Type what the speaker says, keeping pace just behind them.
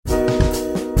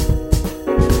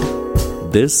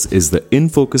This is the In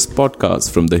Focus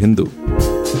podcast from The Hindu.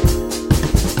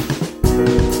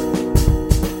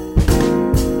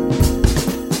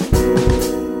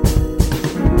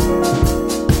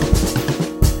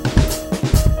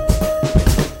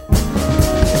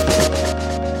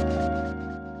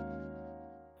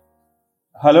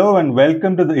 Hello and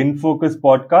welcome to the In Focus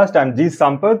podcast. I'm G.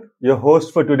 Sampath, your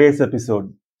host for today's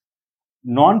episode.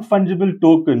 Non-fungible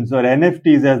tokens, or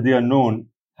NFTs as they are known,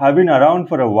 have been around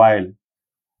for a while,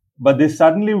 but they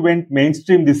suddenly went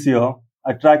mainstream this year,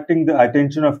 attracting the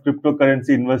attention of cryptocurrency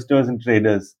investors and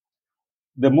traders.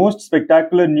 The most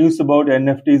spectacular news about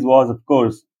NFTs was, of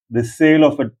course, the sale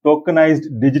of a tokenized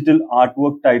digital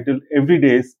artwork titled Every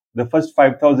Days, the first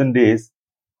 5,000 days,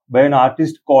 by an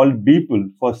artist called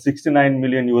Beeple for $69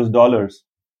 million.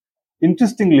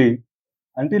 Interestingly,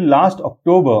 until last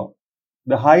October,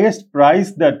 the highest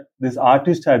price that this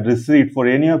artist had received for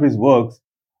any of his works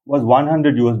was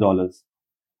 $100.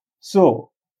 So,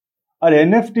 are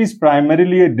NFTs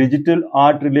primarily a digital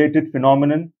art-related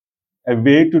phenomenon, a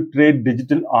way to trade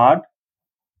digital art,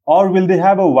 or will they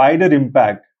have a wider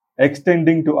impact,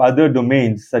 extending to other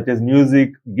domains such as music,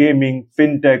 gaming,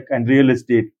 fintech, and real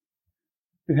estate?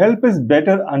 To help us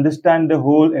better understand the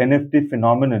whole NFT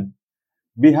phenomenon,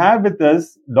 we have with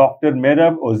us Dr.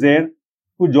 Merav Ozair,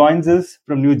 who joins us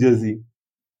from New Jersey.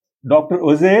 Dr.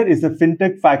 Ozair is a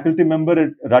FinTech Faculty member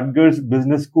at Rutgers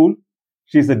Business School.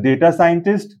 She's a data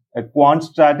scientist, a quant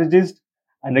strategist,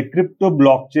 and a crypto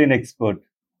blockchain expert.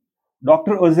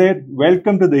 Dr. Ozair,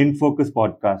 welcome to the In Focus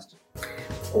podcast.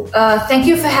 Thank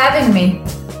you for having me.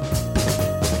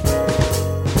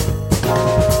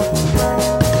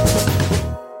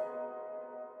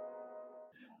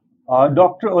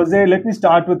 Dr. Ozair, let me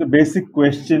start with a basic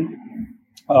question.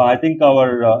 I think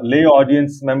our lay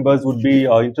audience members would be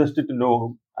interested to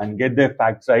know and get their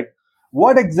facts right.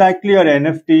 What exactly are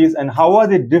NFTs and how are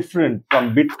they different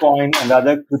from Bitcoin and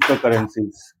other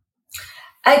cryptocurrencies?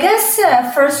 I guess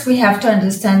first we have to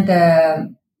understand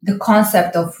the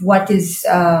concept of what is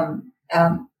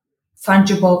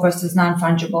fungible versus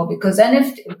non-fungible,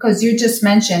 because you just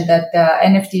mentioned that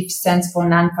NFT stands for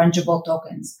non-fungible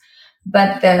tokens.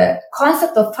 But the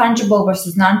concept of fungible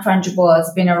versus non-fungible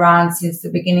has been around since the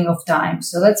beginning of time.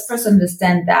 So let's first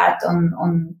understand that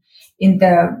in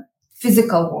the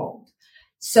physical world.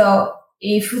 So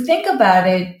if you think about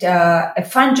it,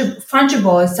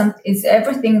 fungible is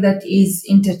everything that is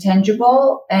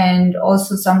interchangeable and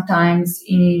also sometimes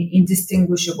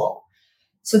indistinguishable.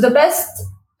 So the best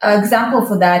example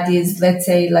for that is, let's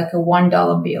say, like a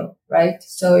 $1 bill, right?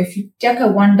 So if you take a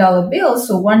 $1 bill,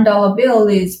 so $1 bill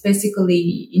is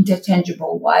basically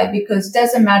interchangeable. Why? Because it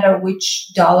doesn't matter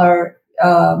which dollar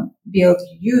bill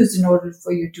you use in order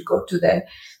for you to go to the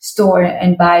store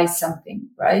and buy something,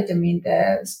 right? I mean,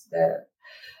 the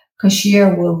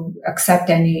cashier will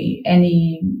accept any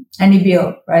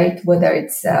bill, right? Whether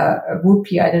it's a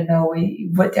rupee, I don't know,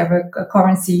 whatever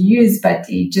currency you use, but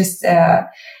it just the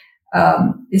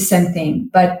same thing,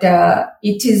 but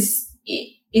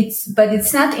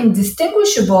it's not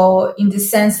indistinguishable in the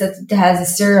sense that it has a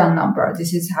serial number.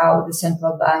 This is how the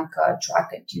central bank track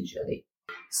it usually.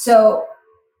 So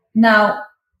now,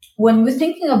 when we're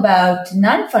thinking about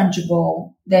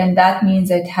non-fungible, then that means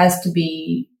it has to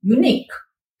be unique.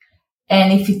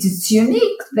 And if it is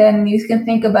unique, then you can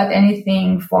think about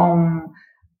anything from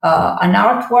an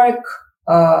artwork,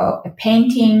 a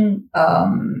painting,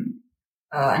 an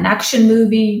action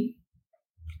movie,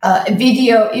 a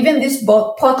video, even this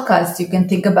podcast you can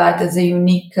think about as a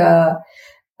unique,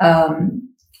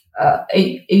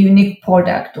 a unique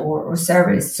product or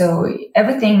service. So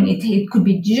everything, it could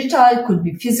be digital, it could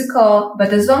be physical,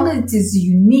 but as long as it is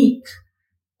unique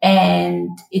and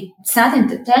it's not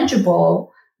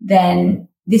interchangeable, then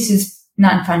this is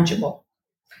non-fungible.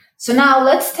 So now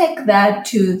let's take that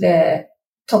to the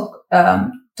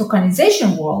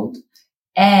tokenization world.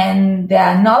 And the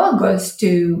analogous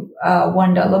to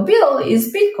 $1 bill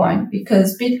is Bitcoin,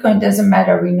 because Bitcoin doesn't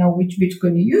matter, which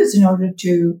Bitcoin you use in order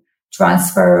to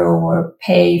transfer or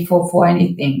pay for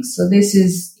anything. So this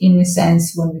is, in a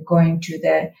sense, when we're going to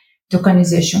the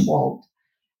tokenization world.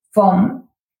 From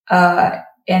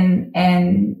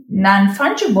and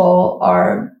non-fungible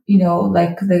are,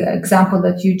 like the example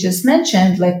that you just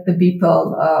mentioned, like the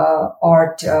Beeple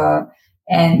art.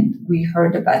 And we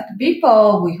heard about the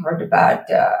Beeple. We heard about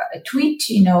a tweet,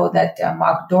 that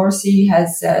Mark Dorsey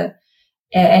has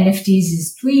NFTs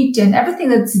his tweet, and everything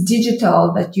that's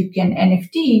digital that you can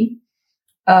NFT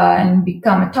and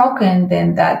become a token,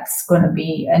 then that's going to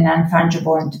be a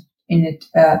non-fungible in the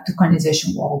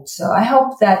tokenization world. So I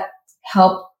hope that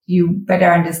helped you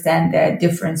better understand the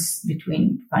difference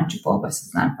between fungible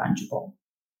versus non-fungible.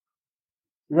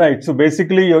 Right. So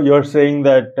basically, you're saying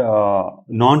that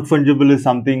non-fungible is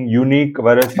something unique,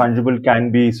 whereas fungible can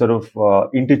be sort of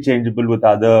interchangeable with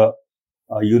other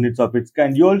units of its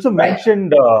kind. You also Right.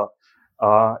 mentioned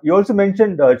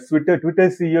Twitter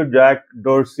CEO Jack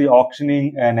Dorsey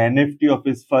auctioning an NFT of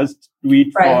his first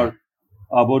tweet Right. for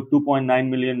about $2.9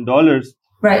 million.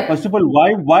 Right. First of all,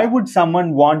 why would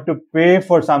someone want to pay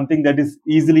for something that is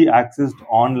easily accessed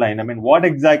online? I mean, what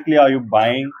exactly are you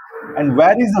buying, and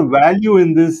where is the value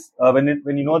in this? When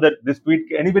you know that this tweet,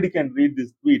 anybody can read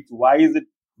this tweet. Why is it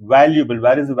valuable?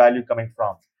 Where is the value coming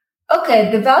from?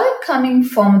 Okay, the value coming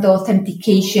from the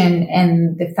authentication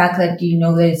and the fact that you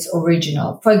know that it's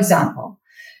original. For example,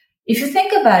 if you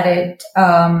think about it,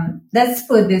 let's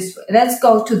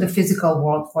go to the physical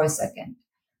world for a second.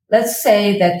 Let's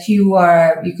say that you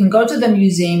can go to the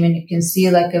museum and you can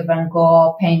see like a Van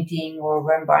Gogh painting or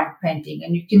Rembrandt painting,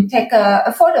 and you can take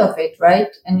a photo of it,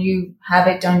 right? And you have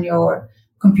it on your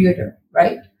computer,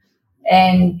 right?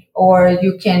 Or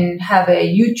you can have a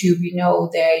YouTube, you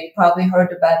probably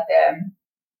heard about them.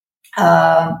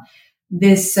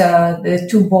 The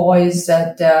two boys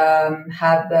that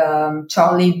have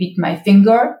Charlie Beat My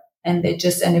Finger, and they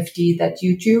just NFT that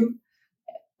YouTube.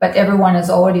 But everyone has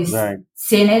already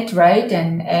seen it, right?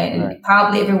 And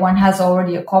probably everyone has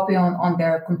already a copy on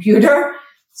their computer.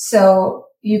 So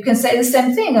you can say the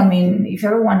same thing. I mean, if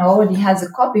everyone already has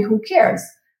a copy, who cares?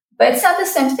 But it's not the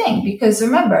same thing, because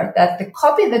remember that the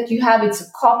copy that you have, it's a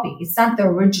copy. It's not the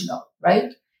original,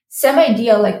 right? Same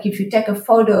idea, like if you take a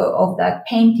photo of that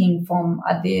painting from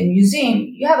at the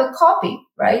museum, you have a copy,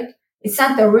 right? It's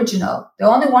not the original. The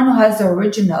only one who has the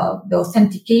original, the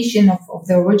authentication of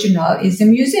the original, is the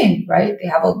museum, right? They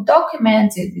have all the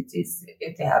documents.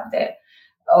 They have the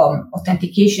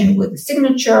authentication with the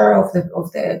signature of the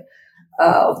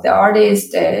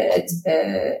artist,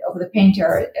 of the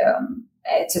painter,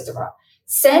 etc.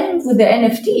 Same with the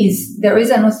NFTs. There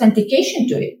is an authentication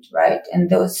to it, right? And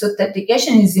the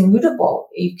authentication is immutable.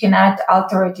 You cannot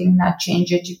alter it, you cannot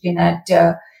change it, you cannot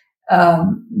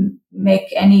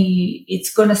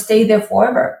it's going to stay there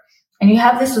forever. And you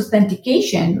have this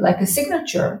authentication, like a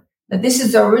signature, that this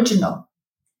is the original.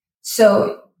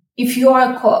 So if you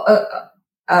are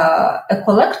a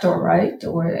collector, right,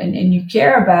 and you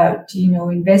care about,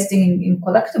 investing in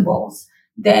collectibles,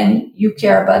 then you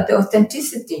care about the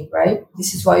authenticity, right?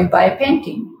 This is why you buy a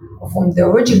painting from the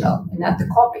original and not the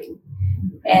copy.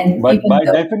 And but by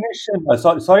definition,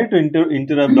 sorry to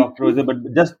interrupt, Dr. Ozair,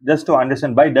 but just to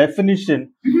understand, by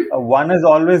definition, one has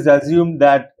always assumed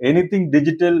that anything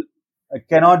digital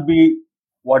cannot be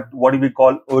what we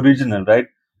call original, right?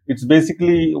 It's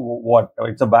basically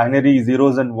it's a binary,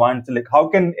 zeros and ones. Like, how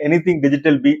can anything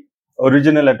digital be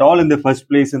original at all in the first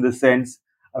place? In the sense,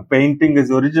 a painting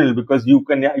is original because you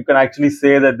can actually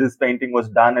say that this painting was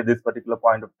done at this particular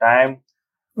point of time.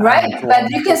 Right, but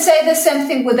you can say the same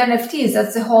thing with NFTs.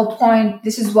 That's the whole point.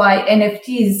 This is why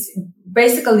NFTs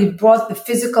basically brought the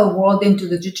physical world into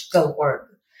the digital world,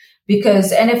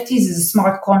 because NFTs is a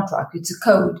smart contract. It's a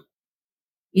code.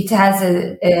 It has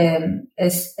a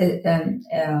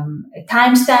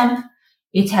timestamp.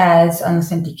 It has an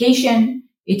authentication.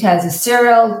 It has a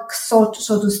serial, so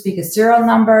to speak, a serial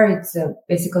number. It's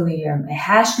basically a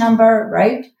hash number,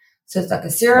 right? So it's like a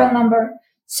serial number.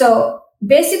 So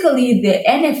basically, the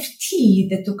NFT,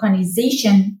 the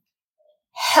tokenization,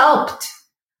 helped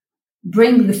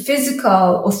bring the physical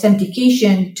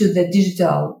authentication to the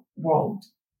digital world.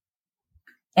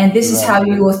 And this is how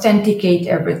you authenticate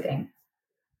everything.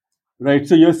 Right.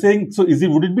 So you're saying,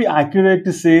 would it be accurate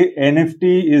to say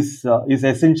NFT is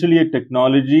essentially a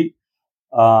technology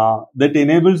that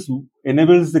enables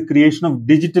the creation of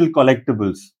digital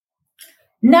collectibles?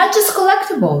 Not just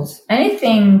collectibles.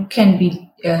 Anything can be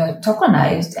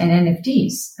tokenized and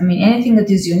NFTs. I mean, anything that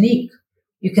is unique.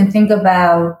 You can think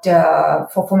about,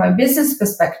 from a business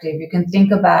perspective, you can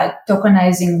think about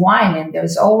tokenizing wine, and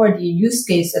there's already a use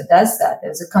case that does that.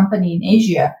 There's a company in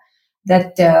Asia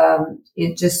that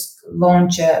it just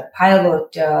launched a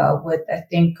pilot with, I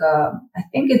think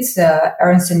it's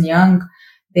Ernst & Young.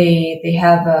 They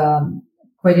have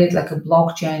created like a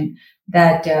blockchain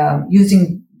that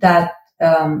using that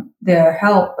their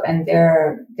help and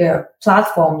their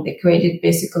platform, they created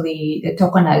basically the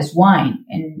tokenized wine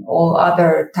and all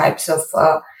other types of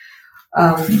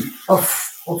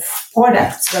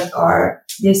products that are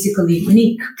basically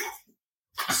unique.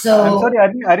 So I'm sorry,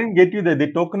 I didn't get you there. They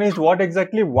tokenized what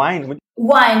exactly? Wine,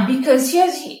 because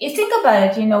you think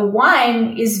about it,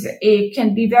 wine it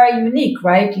can be very unique,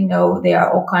 right? There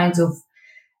are all kinds of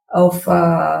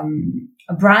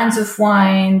brands of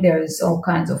wine. There's all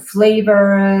kinds of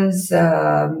flavors,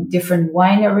 different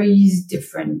wineries,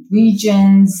 different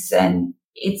regions, and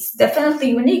it's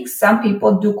definitely unique. Some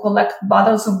people do collect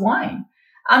bottles of wine.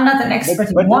 I'm not an expert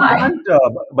in wine.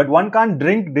 But one can't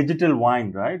drink digital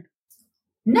wine, right?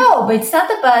 No, but it's not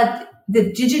about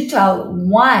the digital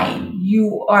wine.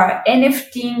 You are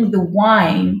NFTing the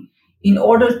wine in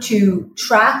order to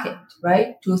track it,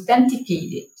 right? To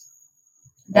authenticate it.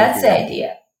 That's the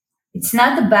idea. It's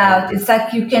not about, it's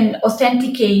like you can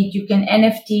authenticate, you can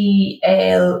NFT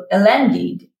a land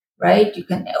deed, right? You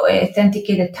can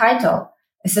authenticate a title,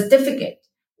 a certificate.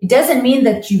 It doesn't mean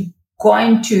that you're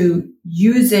going to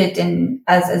use it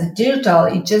as digital.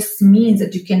 It just means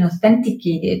that you can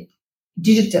authenticate it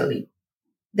digitally.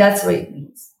 That's what it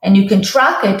means. And you can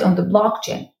track it on the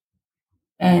blockchain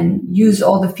and use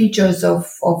all the features of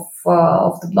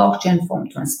the blockchain, from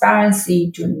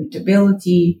transparency to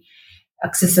immutability,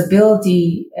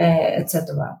 accessibility,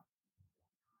 etc.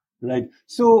 Right.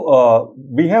 So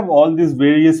we have all these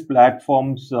various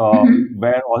platforms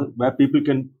where people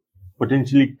can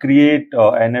potentially create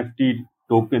NFT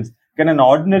tokens. Can an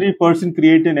ordinary person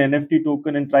create an NFT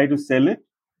token and try to sell it?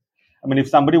 I mean, if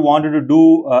somebody wanted to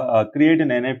do create an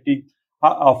NFT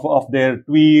of their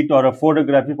tweet or a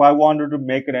photograph, if I wanted to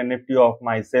make an NFT of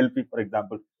my selfie, for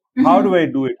example, how do I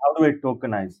do it? How do I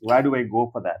tokenize? Where do I go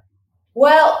for that?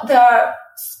 Well,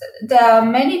 there are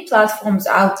many platforms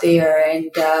out there,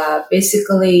 and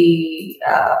basically,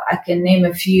 I can name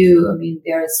a few. I mean,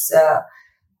 there's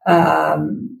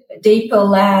Beeple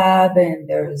Lab, and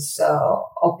there's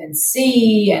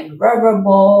OpenSea and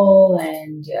Rubberball,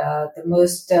 and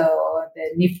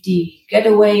the nifty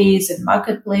Getaways and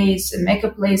Marketplace and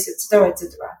Makerplace, etc.,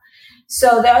 etc.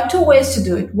 So there are two ways to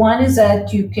do it. One is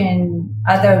that you can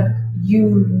either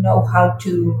know how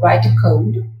to write a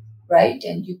code, right,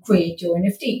 and you create your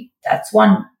NFT. That's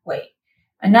one way.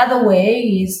 Another way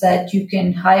is that you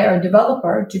can hire a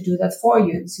developer to do that for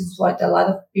you. This is what a lot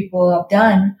of people have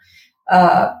done,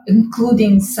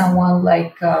 including someone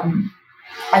like,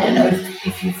 I don't know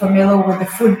if you're familiar with the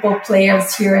football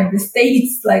players here in the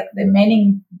States, like the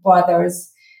Manning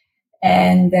brothers,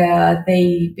 and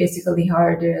they basically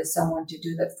hired someone to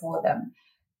do that for them.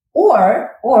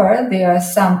 Or there are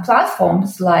some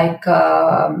platforms like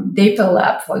Beeple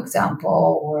Lab, for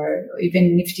example, or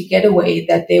even Nifty Getaway,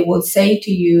 that they will say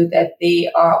to you that they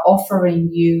are offering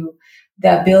you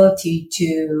the ability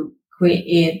to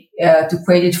create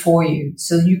it for you.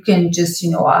 So you can just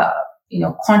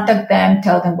contact them,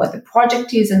 tell them what the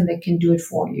project is, and they can do it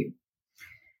for you.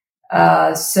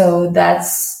 So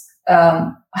that's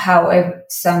how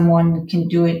someone can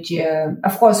do it,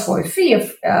 of course, for a fee,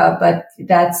 but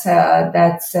that's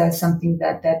something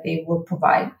that they will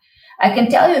provide. I can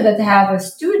tell you that I have a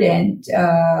student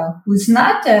who's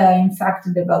not, in fact,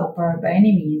 a developer by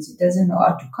any means. He doesn't know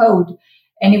how to code,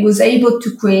 and he was able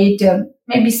to create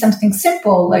maybe something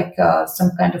simple, like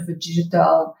some kind of a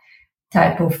digital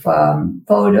type of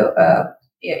photo,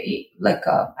 like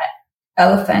a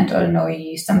elephant, or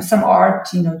some art,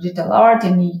 digital art,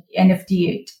 and he NFT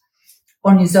it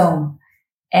on his own.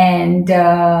 And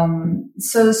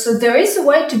so there is a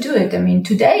way to do it. I mean,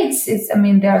 today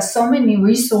there are so many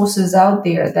resources out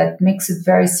there that makes it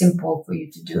very simple for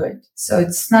you to do it. So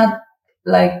it's not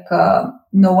like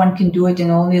no one can do it,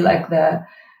 and only like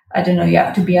you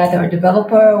have to be either a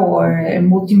developer or a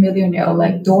multimillionaire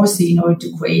like Dorsey in order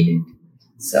to create it.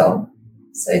 So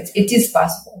it is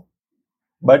possible.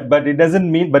 But it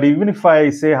doesn't mean. But even if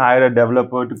I say hire a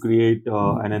developer to create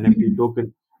an NFT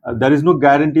token, there is no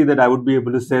guarantee that I would be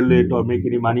able to sell it or make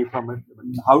any money from it.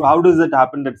 How does it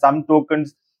happen that some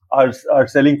tokens are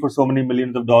selling for so many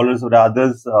millions of dollars, or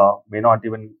others may not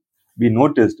even be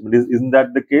noticed? But isn't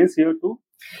that the case here too?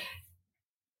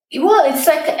 Well, it's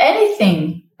like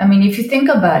anything. I mean, if you think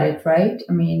about it, right?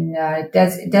 I mean, it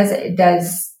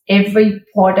does every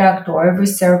product or every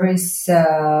service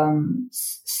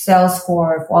sells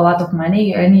for a lot of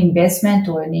money. Any investment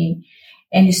or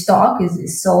any stock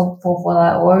is sold for a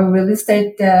lot, or real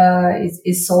estate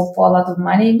is sold for a lot of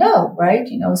money. No, right?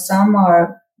 Some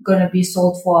are going to be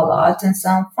sold for a lot, and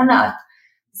some for not.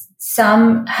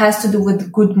 Some has to do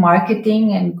with good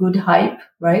marketing and good hype,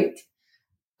 right?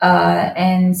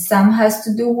 And some has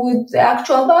to do with the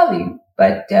actual value,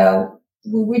 but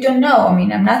we don't know. I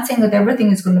mean, I'm not saying that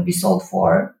everything is going to be sold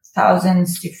for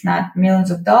thousands, if not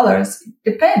millions of dollars.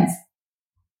 It depends.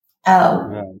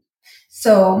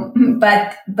 So,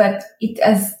 but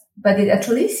at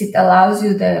least it allows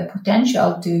you the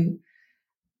potential to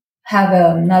have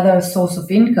another source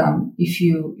of income if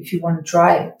you want to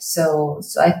try it. So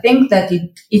I think that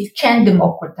it can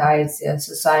democratize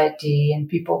society, and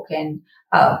people can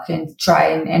try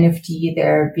and NFT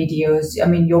their videos. I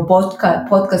mean, your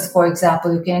podcast, for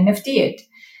example, you can NFT it.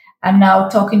 I'm now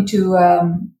talking to a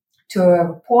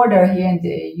reporter here in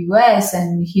the US,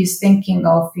 and he's thinking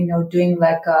of, doing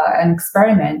like an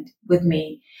experiment with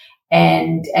me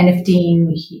and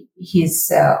NFTing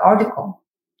his article.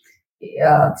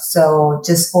 So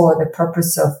just for the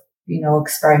purpose of,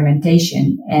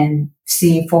 experimentation and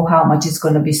see for how much it's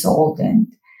going to be sold. And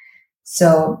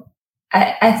so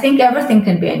I think everything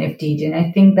can be NFT'd. And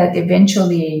I think that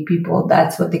eventually people,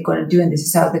 that's what they're going to do. And this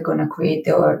is how they're going to create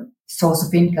their source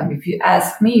of income. If you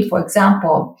ask me, for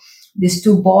example, these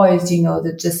two boys,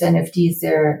 that just NFTs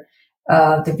their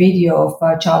the video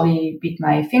of Charlie Beat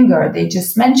My Finger. They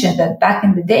just mentioned that back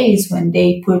in the days when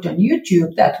they put on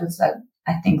YouTube, that was like,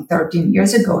 I think 13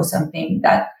 years ago or something,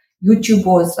 that YouTube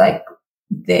was like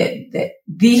the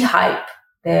hype,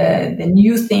 the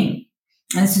new thing.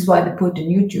 And this is why they put on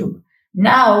YouTube.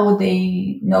 Now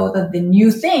they know that the new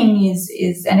thing is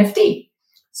NFT.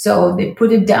 So they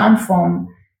put it down from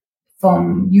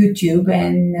YouTube,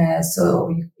 and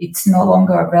so it's no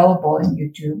longer available in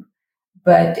YouTube.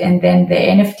 And then they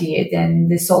NFT it, and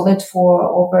they sold it for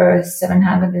over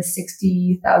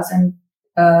 $760,000.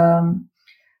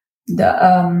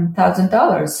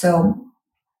 $1,000. So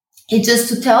it's just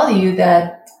to tell you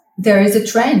that there is a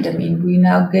trend. I mean, we're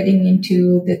now getting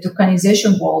into the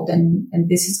tokenization world, and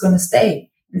this is going to stay.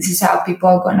 This is how people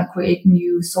are going to create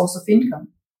new source of income.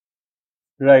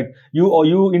 Right.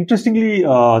 You interestingly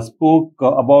spoke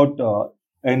about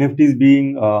NFTs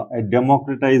being a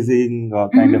democratizing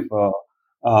kind of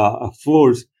a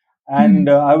force. And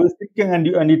I was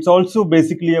thinking, and it's also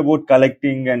basically about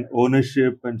collecting and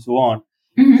ownership and so on.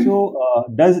 Mm-hmm. So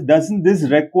doesn't this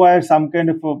require some kind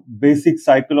of a basic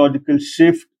psychological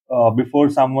shift before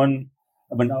someone,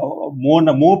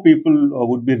 more people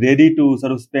would be ready to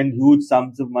sort of spend huge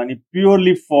sums of money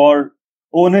purely for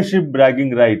ownership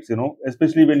bragging rights,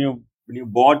 especially when you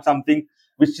bought something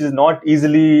which is not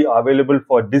easily available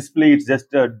for display, it's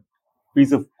just a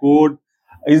piece of code.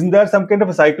 Isn't there some kind of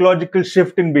a psychological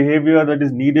shift in behavior that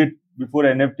is needed before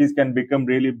NFTs can become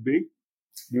really big?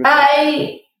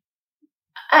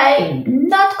 I'm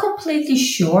not completely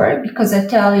sure, because I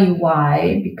tell you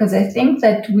why. Because I think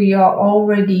that we are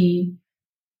already,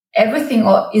 everything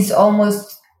is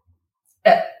almost,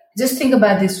 just think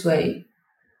about it this way.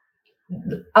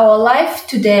 Our life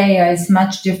today is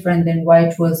much different than what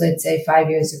it was, let's say, 5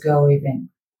 years ago even.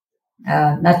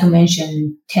 Not to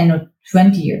mention 10 or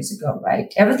 20 years ago,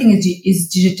 right? Everything is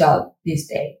digital these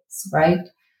days, right?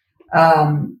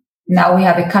 Now we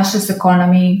have a cashless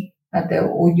economy.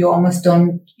 You almost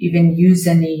don't even use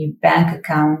any bank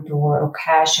account or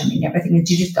cash. I mean, everything is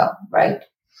digital, right?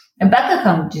 A bank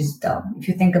account is digital, if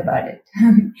you think about it.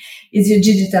 It's your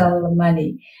digital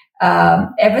money.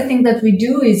 Everything that we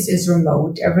do is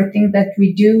remote. Everything that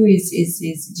we do is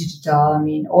digital. I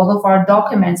mean, all of our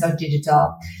documents are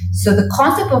digital. So the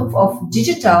concept of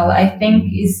digital, I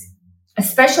think, is,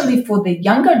 especially for the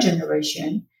younger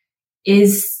generation,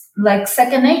 is like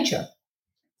second nature.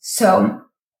 So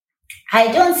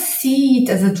I don't see it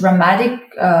as a dramatic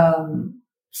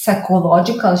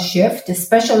psychological shift,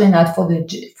 especially not for the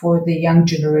young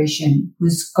generation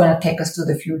who's going to take us to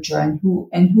the future, and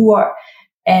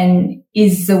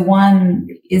is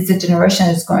the generation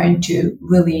that's going to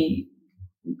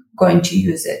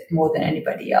use it more than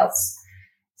anybody else.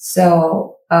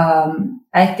 So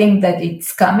I think that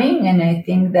it's coming, and I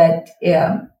think that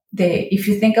if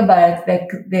you think about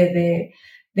it,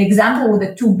 the example with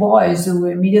the two boys who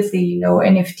immediately,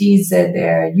 NFTs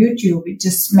their YouTube, it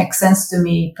just makes sense to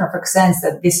me, perfect sense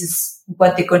that this is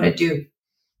what they're going to do.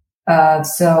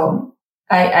 So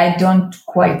I don't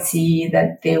quite see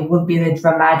that there will be the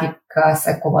dramatic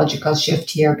psychological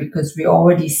shift here, because we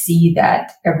already see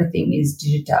that everything is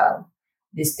digital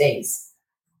these days.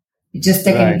 You just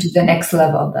take it to the next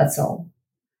level, that's all.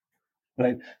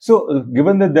 Right. So,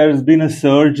 given that there has been a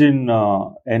surge in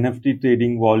NFT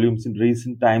trading volumes in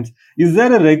recent times, is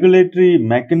there a regulatory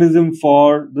mechanism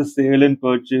for the sale and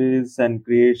purchase and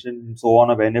creation and so on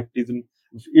of NFTs?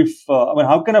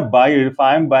 How can a buyer, if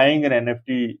I'm buying an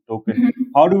NFT token,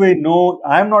 how do I know?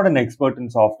 I'm not an expert in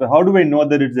software. How do I know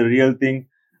that it's a real thing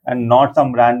and not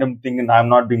some random thing, and I'm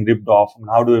not being ripped off? And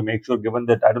how do I make sure, given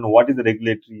that I don't know what is the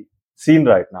regulatory scene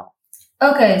right now?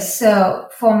 Okay, so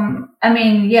I'm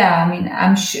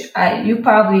sure you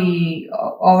probably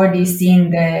already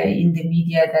seen in the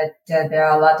media that there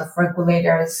are a lot of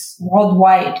regulators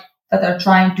worldwide that are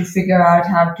trying to figure out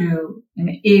how to,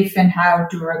 if and how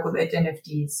to regulate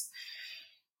NFTs.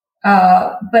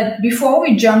 But before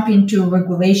we jump into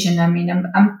regulation, I mean,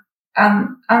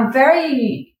 I'm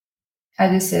very, I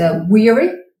just say,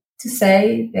 weary, to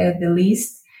say the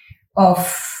least,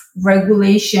 of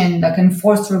regulation, like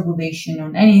enforced regulation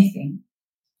on anything.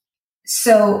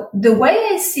 So the way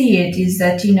I see it is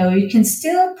that, you can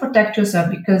still protect yourself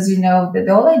because, the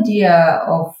whole idea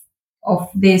of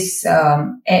this,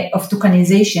 of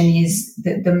tokenization is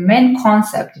the main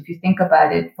concept, if you think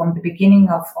about it from the beginning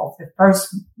of the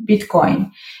first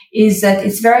Bitcoin, is that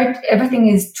everything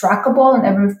is trackable and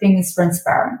everything is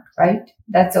transparent, right?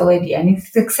 That's the whole idea. And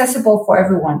it's accessible for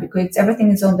everyone because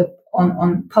everything is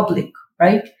on public,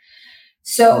 right?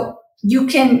 So you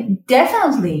can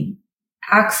definitely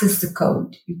access the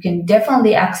code. You can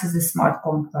definitely access the smart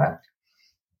contract.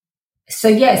 So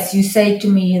yes, you say to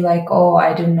me like, oh,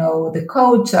 I don't know the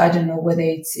code, so I don't know whether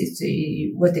it's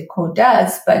what the code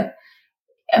does. But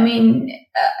I mean,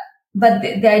 but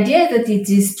the idea that it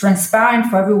is transparent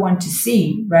for everyone to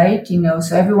see, right?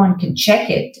 So everyone can check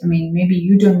it. I mean, maybe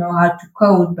you don't know how to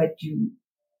code, but you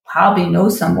probably know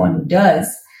someone who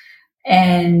does.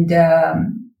 And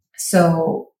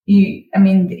so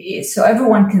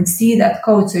everyone can see that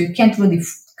code. So you can't really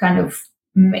kind of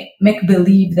make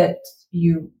believe that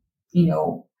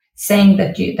saying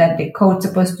that the code's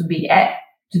supposed to be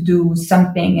to do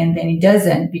something and then it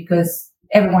doesn't, because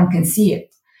everyone can see it.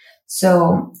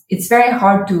 So it's very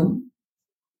hard to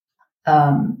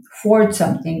forge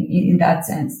something in that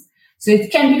sense. So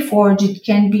it can be forged, it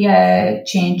can be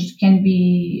changed, it can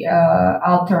be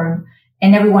altered,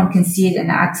 and everyone can see it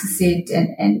and access it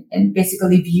and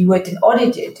basically view it and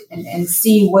audit it and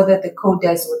see whether the code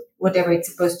does whatever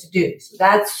it's supposed to do. So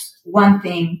that's one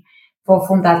thing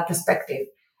from that perspective.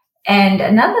 And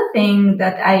another thing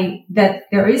that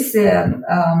there is a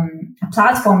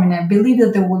platform, and I believe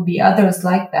that there will be others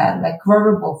like that, like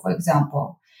Wearable, for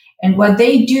example. And what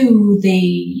they do,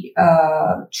 they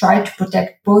try to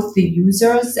protect both the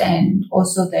users and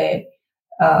also the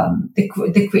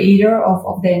creator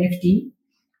of the NFT.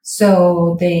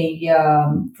 So they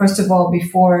first of all,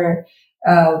 before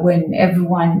when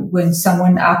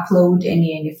someone upload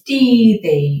any NFT,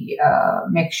 they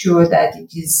make sure that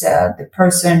it is the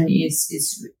person is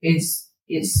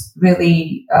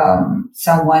really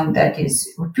someone that is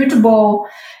reputable.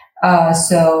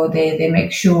 So they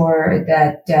make sure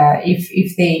that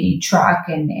if they track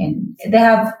and they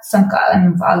have some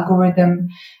kind of algorithm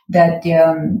that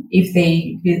if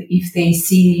they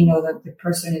see that the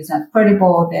person is not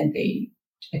credible, then they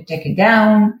take it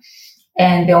down.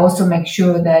 And they also make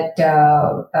sure that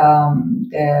the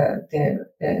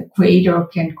creator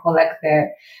can collect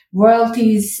their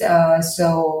royalties.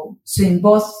 So in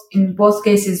both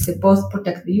cases, they both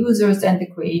protect the users and the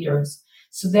creators.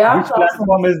 So there are which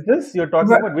platform is this you're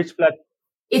talking about? Which platform?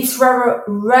 It's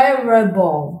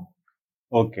Wearable.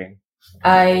 Okay.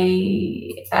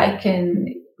 I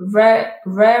can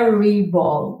Wearable,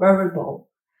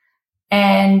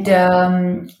 and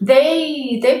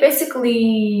they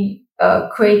basically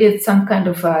created some kind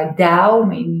of a DAO,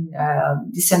 meaning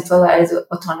decentralized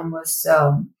autonomous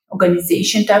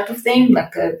organization type of thing,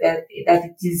 like that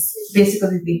it is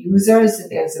basically the users.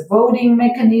 There's a voting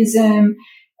mechanism.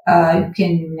 You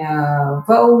can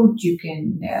vote. You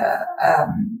can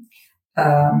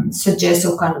suggest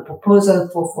all kind of proposal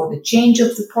for the change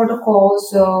of the protocol.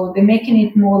 So they're making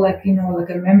it more like like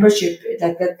a membership.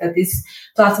 That this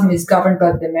platform is governed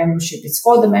by the membership. It's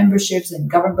for the memberships and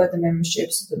governed by the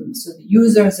memberships. So the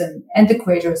users and the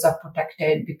creators are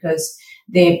protected because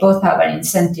they both have an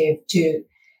incentive to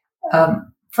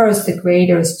first the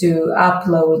creators to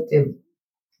upload the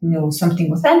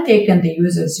something authentic, and the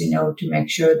users to make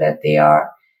sure that they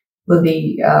will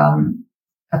be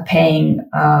paying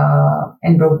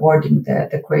and rewarding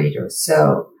the creators.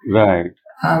 So right.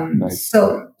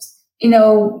 So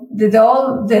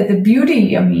the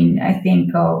beauty, I mean, I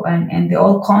think and the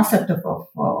whole concept of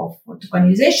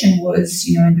tokenization was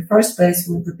in the first place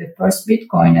with the first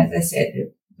Bitcoin, as I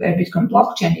said, the Bitcoin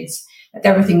blockchain is that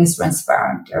everything is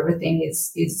transparent, everything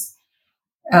is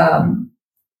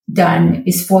done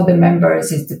is for the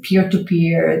members, it's the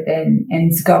peer-to-peer, and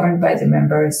it's governed by the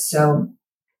members. So,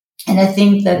 and I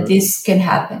think that this can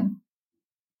happen.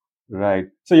 Right.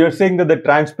 So you're saying that the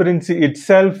transparency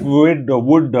itself would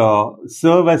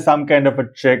serve as some kind of a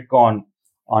check on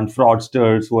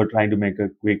fraudsters who are trying to make a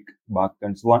quick buck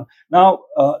and so on. Now,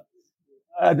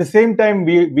 at the same time,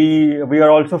 we are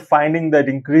also finding that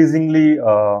increasingly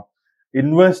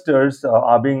investors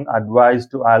are being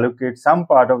advised to allocate some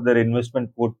part of their investment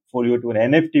portfolio to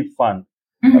an NFT fund.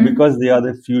 because they are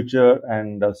the future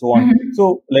and so on.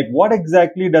 So, like, what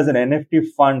exactly does an NFT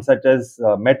fund such as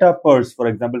MetaPurse, for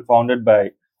example, founded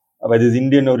by this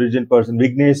Indian origin person,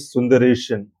 Vignesh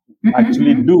Sundareshan,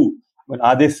 actually do? I mean,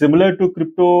 are they similar to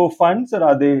crypto funds,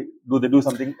 or do they do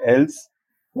something else?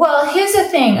 Well, here's the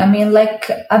thing.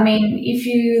 If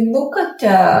you look at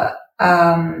the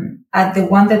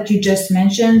one that you just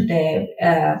mentioned,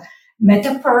 the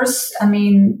MetaPurse,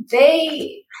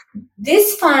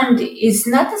 this fund is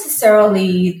not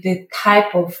necessarily the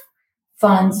type of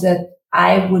funds that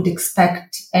I would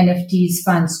expect NFTs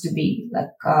funds to be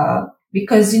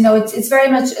because, it's very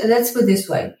much, let's put it this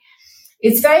way.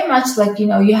 It's very much like,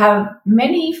 you have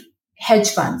many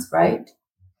hedge funds, right?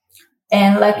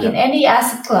 And in any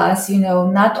asset class,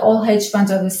 not all hedge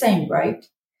funds are the same, right?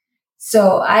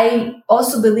 So I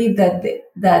also believe that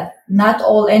not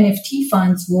all NFT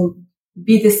funds will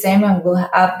be the same and will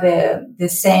have the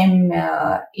same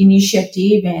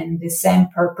initiative and the same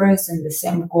purpose and the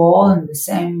same goal and the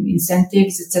same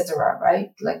incentives, etc.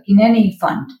 Right? Like in any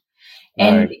fund.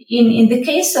 And in the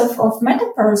case of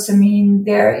MetaPurse,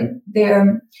 their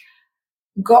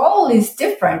goal is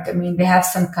different. They have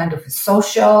some kind of a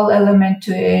social element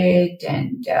to it.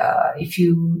 And if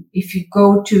you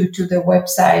go to the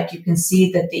website, you can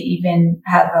see that they even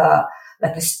have a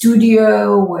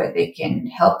studio where they can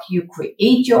help you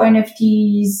create your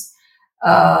NFTs.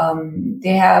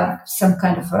 They have some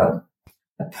kind of a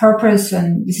purpose,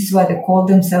 and this is why they call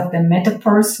themselves the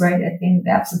MetaPurse, right? I think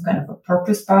they have some kind of a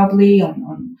purpose probably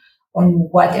on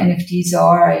what NFTs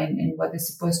are and what they're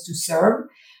supposed to serve.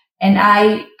 And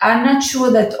I'm not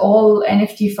sure that all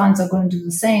NFT funds are going to do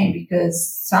the same,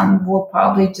 because some will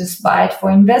probably just buy it for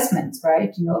investments,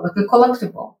 right? Like a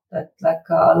collectible, like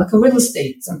a real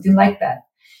estate, something like that.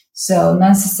 So not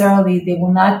necessarily they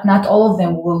will not all of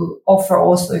them will offer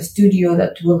also a studio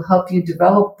that will help you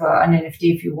develop an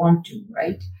NFT if you want to,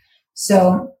 right?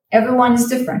 So everyone is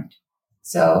different.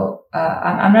 So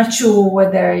I'm not sure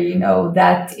whether,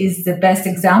 that is the best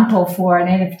example for an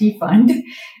NFT fund.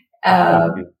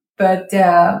 But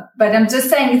I'm just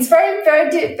saying it's very,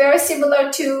 very, very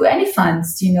similar to any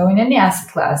funds, in any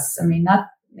asset class. Not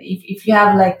if you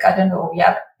have you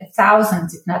have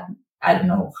thousands, if not,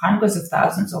 hundreds of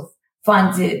thousands of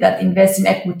funds that invest in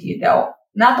equity. Though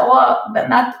not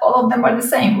all of them are the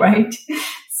same, right?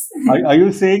 Are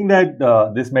you saying that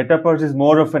this MetaPurse is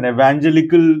more of an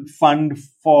evangelical fund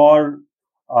for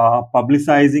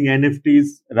publicizing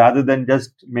NFTs rather than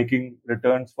just making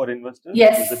returns for investors?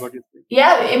 Yes. Is that what you're saying?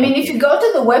 Yeah. If you go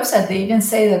to the website, they even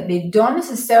say that they don't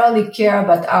necessarily care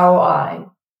about ROI.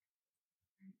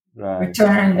 Right.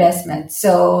 Return on investment.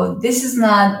 So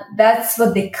that's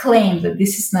what they claim, that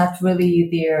this is not really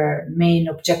their main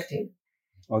objective.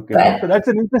 Okay. So that's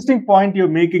an interesting point you're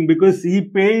making, because he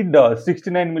paid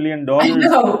 $69 million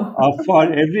for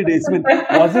every day. So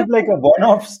was it like a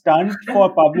one-off stunt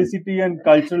for publicity and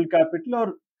cultural capital,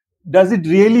 or does it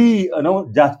really,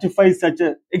 justify such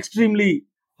a extremely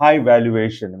high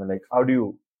valuation? How do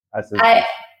you assess it?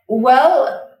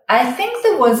 I think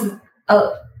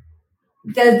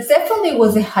there definitely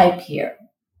was a hype here.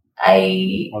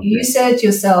 You said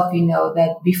yourself,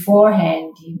 that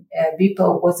beforehand,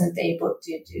 Beeple wasn't able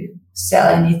to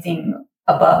sell anything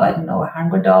above,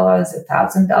 $100,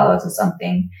 $1,000 or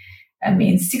something.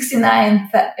 69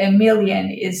 million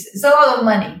is a lot of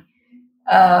money.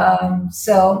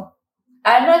 So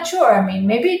I'm not sure.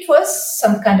 Maybe it was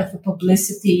some kind of a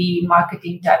publicity,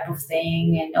 marketing type of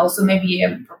thing, and also maybe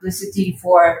a publicity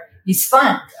for his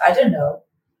fund. I don't know.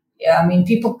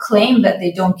 People claim that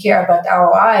they don't care about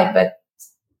ROI, but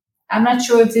I'm not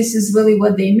sure if this is really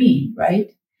what they mean,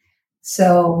 right?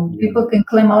 So people can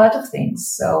claim a lot of things.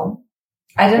 So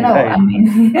I don't know. Right.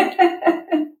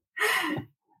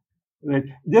 Right.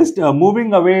 Just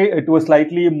moving away to a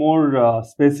slightly more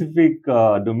specific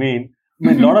domain.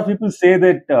 A lot of people say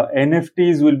that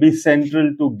NFTs will be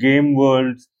central to game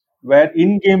worlds, where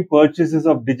in-game purchases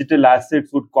of digital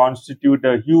assets would constitute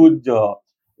a huge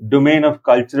domain of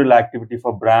cultural activity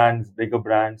for brands, bigger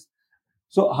brands.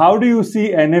 So how do you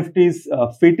see NFTs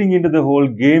fitting into the whole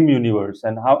game universe?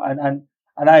 And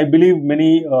I believe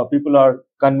many people are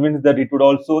convinced that it would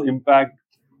also impact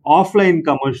offline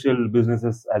commercial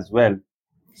businesses as well.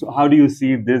 So how do you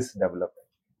see this developing?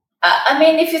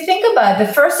 If you think about it,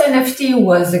 the first NFT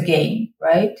was a game,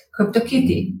 right?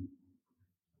 CryptoKitty.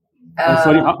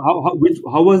 Sorry,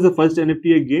 how was the first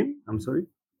NFT a game? I'm sorry.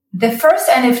 The first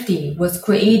NFT was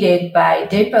created by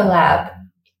Dapper Lab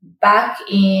back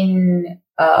in,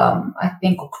 I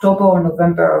think, October or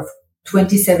November of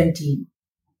 2017.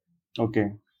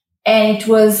 Okay. And it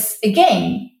was a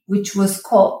game which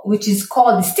is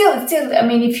called still. I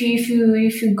mean, if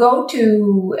you go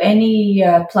to any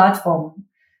platform,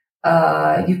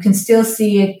 you can still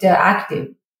see it active,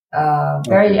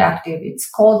 very active. It's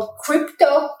called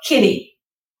Crypto Kitty,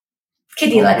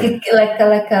 like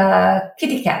a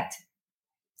kitty cat.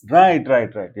 Right.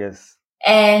 Yes.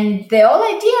 And the whole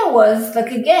idea was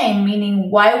like a game, meaning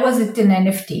why was it an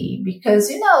NFT? Because,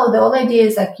 the whole idea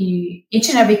is like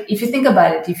if you think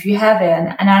about it, if you have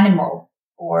an animal,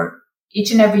 or each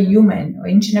and every human or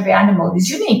each and every animal is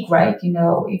unique, right?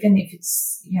 Even if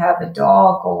you have a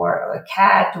dog or a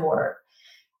cat or,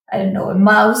 I don't know, a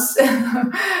mouse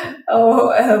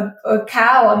or a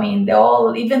cow. I mean,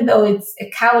 even though it's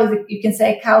a cow, you can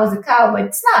say a cow is a cow, but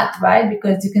it's not, right?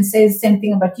 Because you can say the same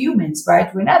thing about humans,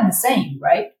 right? We're not the same,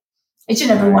 right? Each and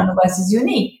every one of us is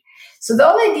unique. So the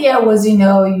whole idea was,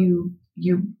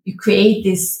 you create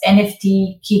this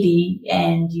NFT kitty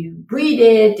and you breed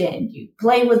it and you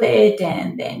play with it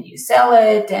and then you sell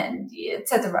it and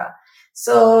etc.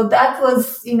 So that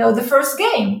was, the first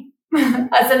game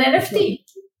as an NFT.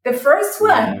 The first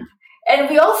one. And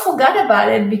we all forgot about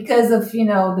it because of,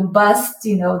 the bust,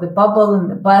 the bubble and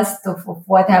the bust of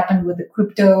what happened with the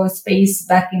crypto space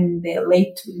back in the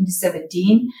late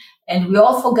 2017. And we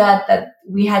all forgot that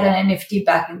we had an NFT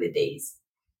back in the days.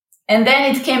 And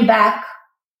then it came back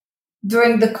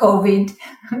during the COVID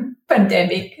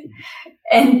pandemic.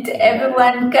 And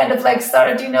everyone kind of like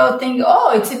started, thinking,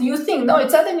 oh, it's a new thing. No,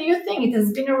 it's not a new thing. It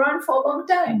has been around for a long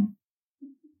time.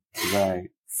 Right.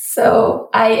 So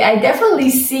I definitely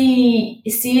see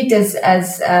it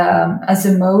as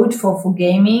a mode for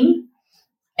gaming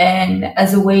and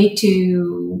as a way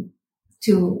to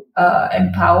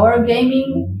empower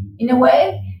gaming in a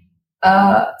way.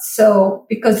 So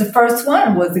because the first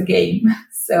one was a game,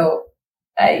 so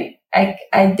I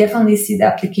definitely see the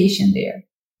application there.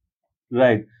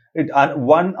 Right.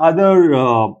 One other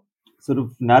sort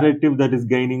of narrative that is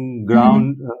gaining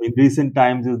ground in recent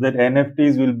times is that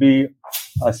NFTs will be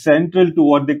central to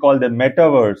what they call the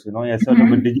metaverse, a sort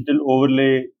of a digital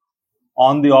overlay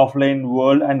on the offline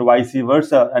world and vice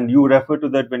versa. And you refer to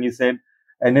that when you said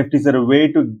NFTs are a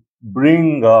way to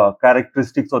bring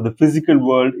characteristics of the physical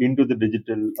world into the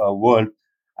digital world.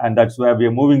 And that's where we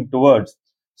are moving towards.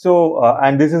 So,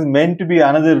 and this is meant to be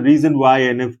another reason why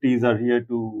NFTs are here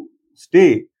to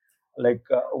stay. Like,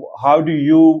 how do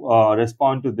you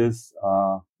respond to this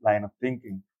line of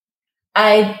thinking?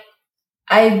 I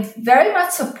very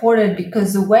much support it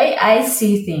because the way I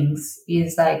see things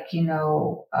is like,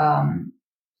 I'm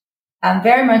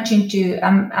very much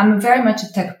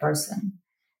a tech person,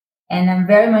 and I'm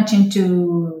very much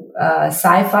into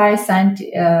sci-fi,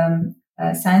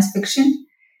 science fiction.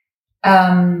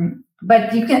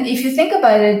 But if you think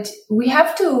about it, we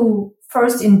have to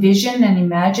first envision and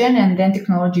imagine, and then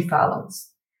technology follows.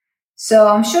 So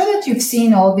I'm sure that you've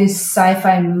seen all these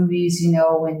sci-fi movies,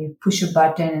 when you push a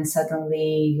button and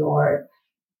suddenly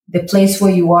the place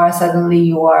where you are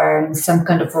in some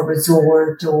kind of a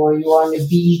resort, or you're on a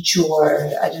beach, or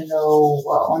I don't know,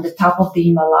 on the top of the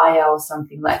Himalaya or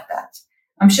something like that.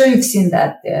 I'm sure you've seen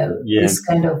that, this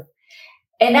kind of,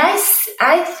 and I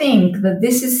think that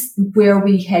this is where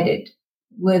we headed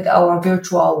with our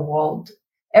virtual world.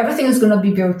 Everything is going to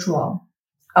be virtual.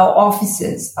 Our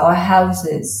offices, our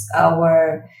houses,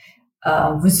 our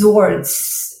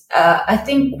resorts. I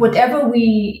think whatever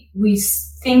we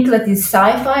think that is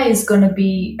sci-fi is going to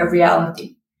be a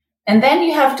reality. And then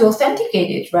you have to authenticate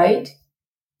it, right?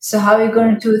 So how are you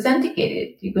going to authenticate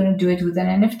it? You're going to do it with an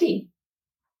NFT.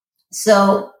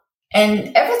 So,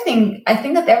 and everything, I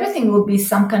think that everything will be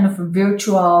some kind of a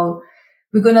virtual.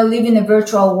 We're going to live in a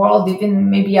virtual world. Even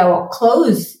maybe our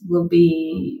clothes will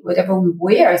be, whatever we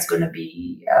wear is going to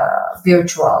be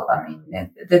virtual. I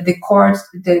mean, the decor,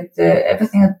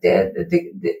 everything,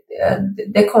 the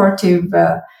decorative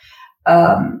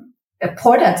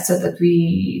products that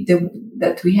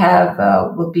we have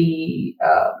will be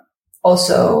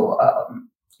also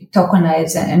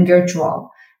tokenized and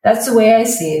virtual. That's the way I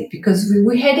see it, because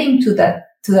we're heading to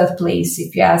that place.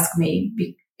 If you ask me.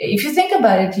 If you think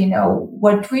about it,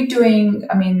 what we're doing,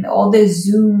 I mean, all the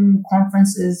Zoom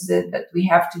conferences that we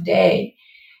have today,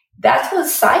 that was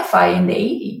sci-fi in the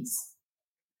 80s.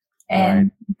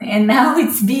 And now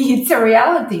it's a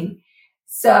reality.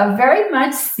 So I very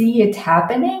much see it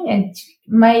happening, and it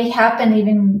may happen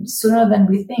even sooner than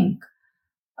we think.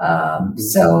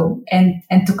 So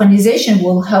tokenization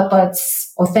will help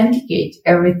us authenticate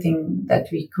everything that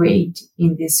we create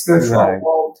in this virtual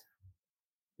world.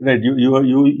 Right.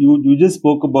 You just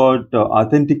spoke about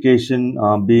authentication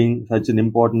being such an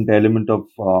important element of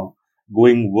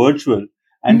going virtual.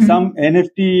 And some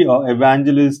NFT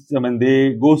evangelists,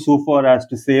 they go so far as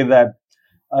to say that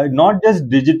not just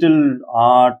digital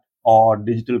art or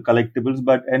digital collectibles,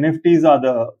 but NFTs are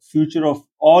the future of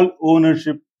all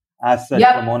ownership assets,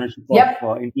 from ownership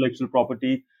of intellectual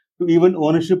property to even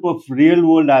ownership of real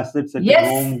world assets such as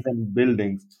homes and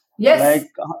buildings. Yes.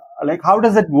 Like how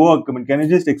does it work? Can you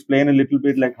just explain a little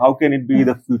bit, like how can it be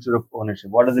the future of ownership?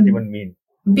 What does it even mean?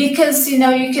 Because, you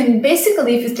can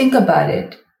basically, if you think about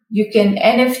it, you can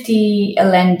NFT a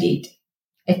land deed,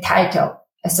 a title,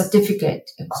 a certificate,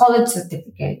 a college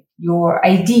certificate, your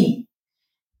ID,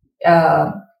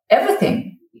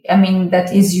 everything.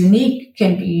 That is unique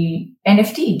can be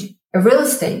NFT'd. A real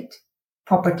estate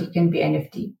property can be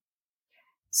NFT.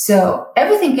 So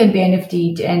everything can be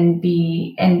NFT'd and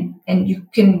you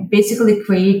can basically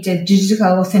create a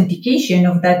digital authentication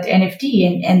of that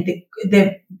NFT. And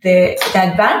the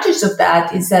advantage of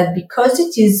that is that because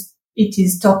it is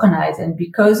tokenized and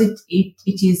because it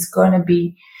is going to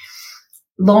be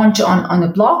launched on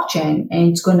a blockchain, and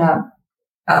it's going to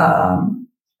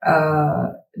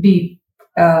be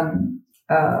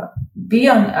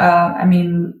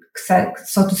on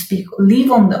so to speak,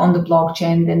 live on the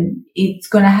blockchain, then it's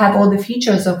going to have all the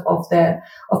features of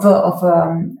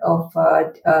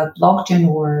blockchain,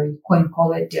 or you can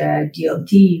call it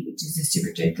DLT, which is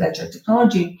distributed ledger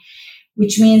technology,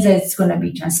 which means that it's going to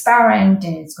be transparent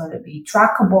and it's going to be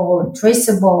trackable and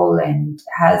traceable and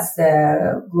has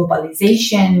the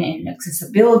globalization and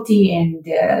accessibility and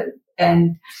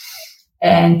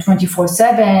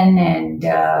 24/7 and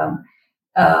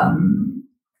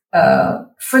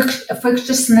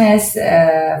frictionless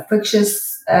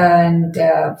and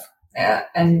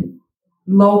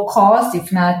low cost,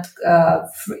 if not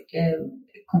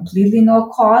completely no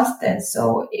cost. And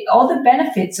so all the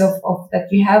benefits of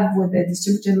that you have with the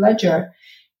distributed ledger,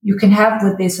 you can have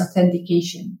with this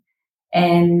authentication.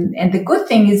 And the good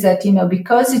thing is that,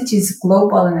 because it is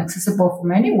global and accessible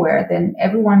from anywhere, then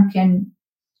everyone can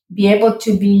be able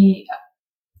to be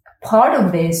part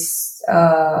of this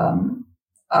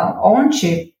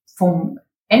ownership from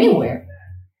anywhere.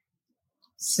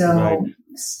 So, right.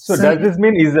 So does this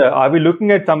mean are we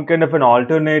looking at some kind of an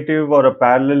alternative or a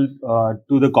parallel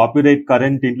to the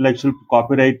current intellectual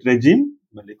copyright regime?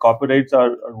 The copyrights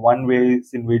are one way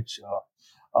in which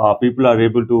people are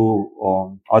able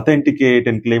to authenticate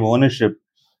and claim ownership.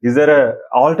 Is there an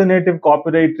alternative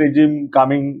copyright regime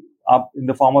coming up in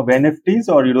the form of NFTs,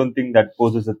 or you don't think that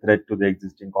poses a threat to the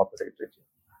existing copyright regime?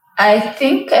 I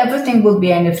think everything will be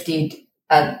NFT'd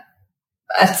at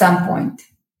some point.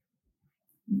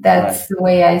 That's the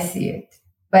way I see it,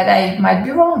 but I might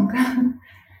be wrong.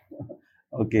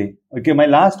 Okay. My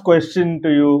last question to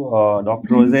you,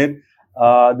 Dr. Ozair.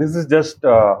 This is just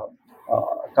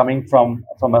coming from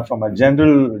a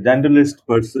generalist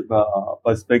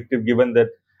perspective, given that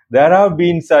there have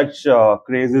been such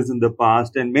crazes in the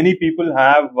past, and many people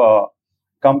have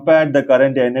compared the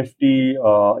current NFT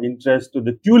interest to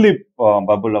the Tulip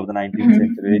bubble of the 19th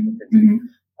century, 18th century.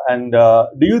 And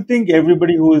do you think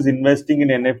everybody who is investing in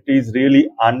NFTs really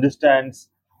understands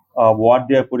what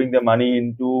they are putting their money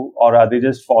into, or are they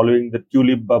just following the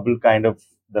Tulip bubble kind of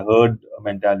the herd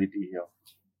mentality here?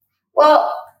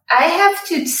 Well, I have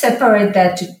to separate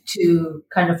that to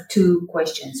kind of two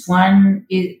questions. One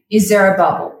is there a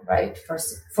bubble, right?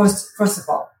 First of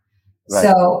all. Right.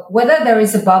 So whether there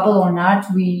is a bubble or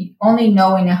not, we only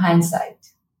know in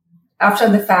hindsight. After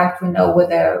the fact, we know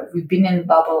whether we've been in a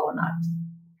bubble or not.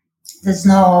 There's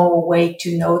no way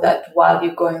to know that while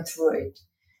you're going through it.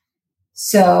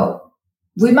 So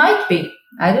we might be,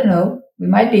 I don't know, we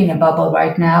might be in a bubble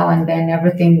right now, and then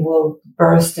everything will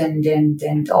burst and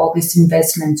all these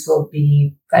investments will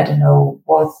be, I don't know,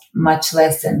 worth much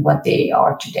less than what they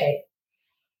are today.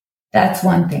 That's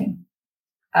one thing.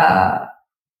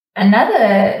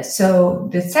 So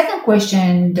the second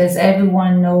question, does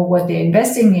everyone know what they're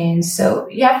investing in? So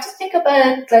you have to think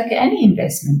about it like any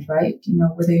investment, right?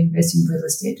 Whether you invest in real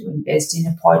estate or invest in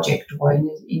a project or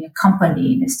in a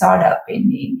company, in a startup,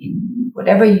 in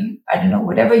whatever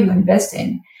whatever you invest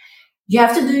in, you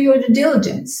have to do your due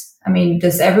diligence.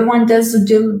 Does everyone their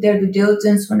due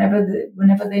diligence whenever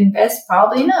they invest?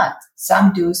 Probably not.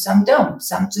 Some do, some don't.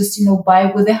 Some just, buy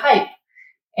with the hype.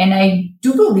 And I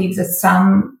do believe that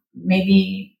some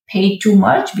maybe paid too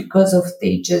much because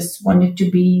they just wanted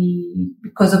to be,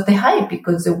 because of the hype,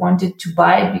 because they wanted to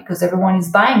buy it because everyone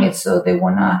is buying it. So they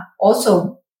want to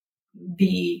also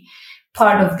be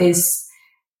part of this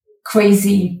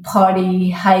crazy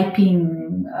party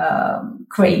hyping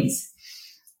craze.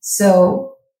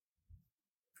 So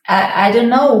I don't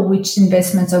know which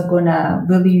investments are going to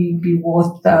really be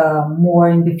worth more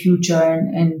in the future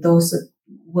and those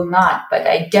will not, but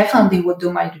I definitely will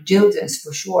do my due diligence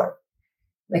for sure.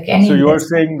 Like any. So you're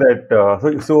saying that,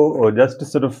 just to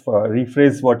sort of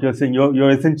rephrase what you're saying, you're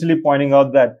essentially pointing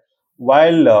out that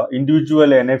while individual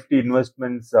NFT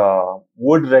investments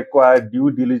would require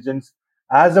due diligence,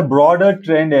 as a broader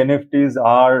trend, NFTs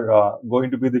are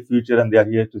going to be the future, and they are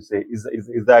here to stay. Is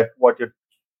that what your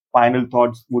final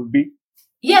thoughts would be?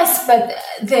 Yes, but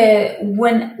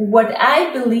what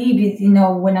I believe is,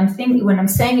 when I'm saying,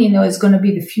 it's going to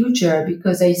be the future,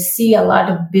 because I see a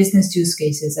lot of business use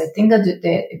cases. I think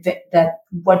that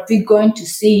what we're going to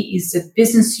see is the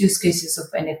business use cases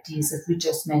of NFTs that we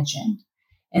just mentioned.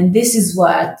 And this is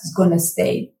what's going to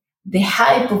stay. The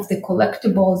hype of the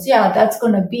collectibles, yeah, that's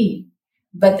going to be,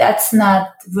 but that's not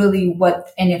really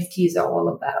what NFTs are all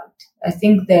about. I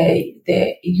think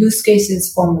the use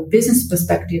cases from a business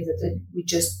perspective that we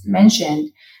just mentioned,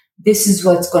 this is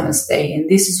what's going to stay, and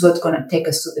this is what's going to take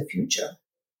us to the future.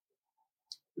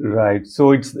 Right.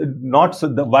 So it's not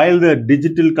while the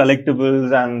digital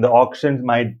collectibles and the auctions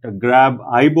might grab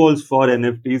eyeballs for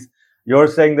NFTs, you're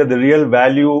saying that the real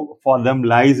value for them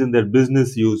lies in their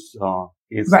business use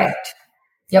cases. Right.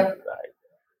 Yep. Right.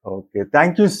 Okay.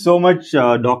 Thank you so much,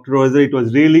 Dr. Ozair. It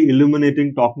was really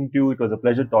illuminating talking to you. It was a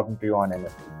pleasure talking to you on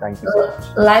NFT. Thank you so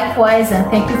much. Likewise, and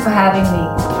thank you for having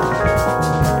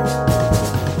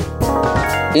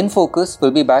me. In Focus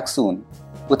will be back soon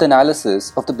with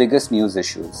analysis of the biggest news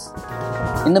issues.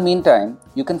 In the meantime,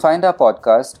 you can find our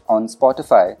podcast on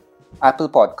Spotify, Apple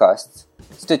Podcasts,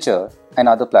 Stitcher, and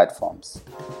other platforms.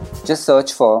 Just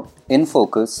search for In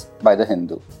Focus by The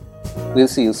Hindu. We'll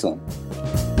see you soon.